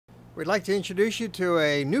We'd like to introduce you to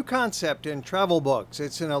a new concept in travel books.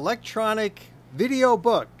 It's an electronic video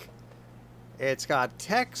book. It's got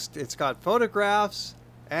text, it's got photographs,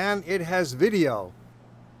 and it has video.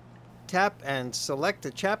 Tap and select a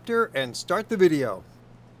chapter and start the video.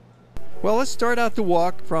 Well, let's start out the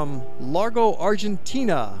walk from Largo,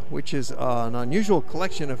 Argentina, which is an unusual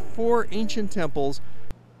collection of 4 ancient temples.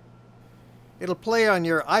 It'll play on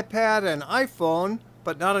your iPad and iPhone,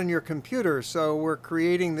 but not on your computer, so we're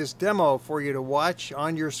creating this demo for you to watch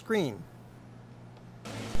on your screen.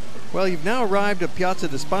 Well, you've now arrived at Piazza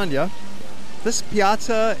di Spagna. This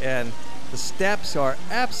piazza and the steps are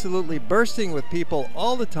absolutely bursting with people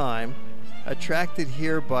all the time, attracted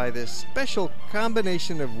here by this special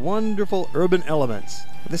combination of wonderful urban elements.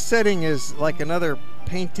 The setting is like another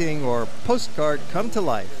painting or postcard come to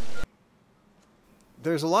life.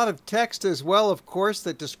 There's a lot of text as well, of course,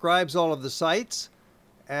 that describes all of the sites,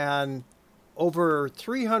 and over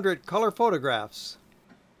 300 color photographs.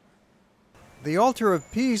 The Altar of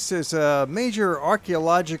Peace is a major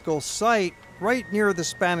archaeological site right near the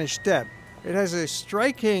Spanish Step. It has a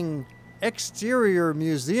striking exterior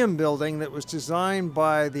museum building that was designed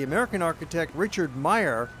by the American architect Richard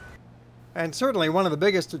Meyer, and certainly one of the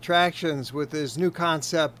biggest attractions with this new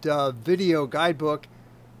concept of video guidebook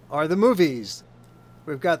are the movies.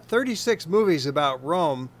 We've got 36 movies about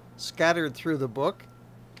Rome scattered through the book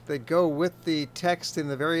that go with the text in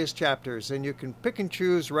the various chapters, and you can pick and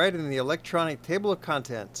choose right in the electronic table of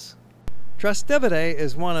contents. Trastevere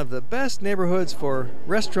is one of the best neighborhoods for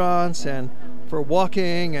restaurants and for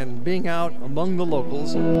walking and being out among the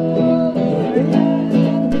locals.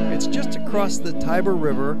 It's just across the Tiber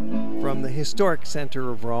River from the historic center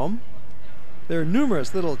of Rome. There are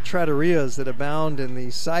numerous little trattorias that abound in the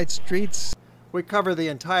side streets. We cover the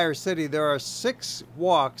entire city. There are 6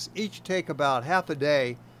 walks, each take about half a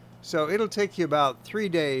day, so it'll take you about 3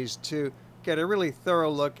 days to get a really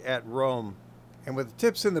thorough look at Rome. And with the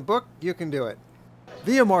tips in the book, you can do it.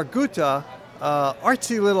 Via Margutta,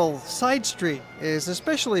 artsy little side street, is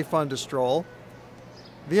especially fun to stroll.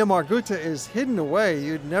 Via Margutta is hidden away.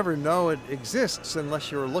 You'd never know it exists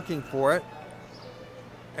unless you were looking for it.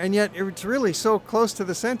 And yet it's really so close to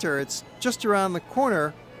the center. It's just around the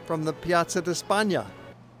corner from the Piazza di Spagna.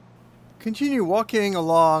 Continue walking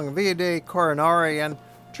along Via dei Coronari and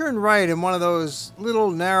turn right in one of those little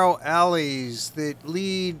narrow alleys that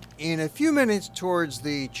lead in a few minutes towards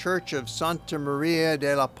the Church of Santa Maria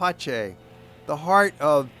della Pace, the heart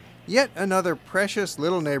of yet another precious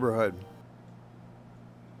little neighborhood.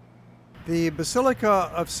 The Basilica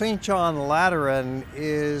of St. John Lateran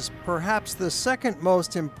is perhaps the second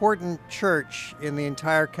most important church in the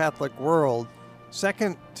entire Catholic world,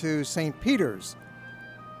 second to St. Peter's,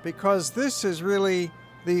 because this is really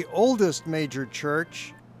the oldest major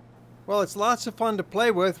church. Well, it's lots of fun to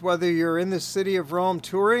play with, whether you're in the city of Rome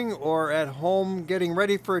touring or at home getting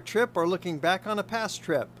ready for a trip or looking back on a past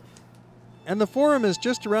trip. And the Forum is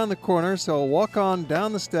just around the corner, so walk on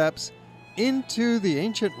down the steps into the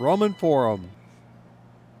ancient Roman Forum.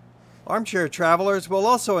 Armchair travelers will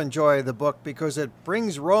also enjoy the book because it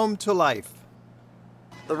brings Rome to life.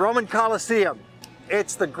 The Roman Colosseum.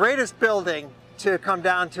 It's the greatest building to come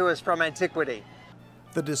down to us from antiquity.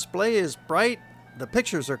 The display is bright, the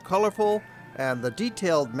pictures are colorful, and the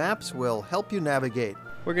detailed maps will help you navigate.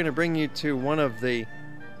 We're going to bring you to one of the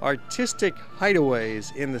artistic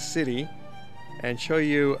hideaways in the city and show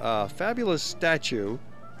you a fabulous statue.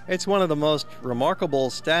 It's one of the most remarkable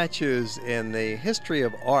statues in the history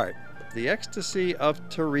of art, the Ecstasy of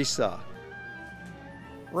Teresa.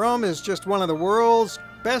 Rome is just one of the world's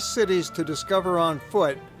best cities to discover on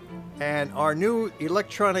foot, and our new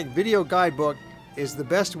electronic video guidebook is the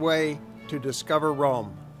best way to discover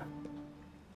Rome.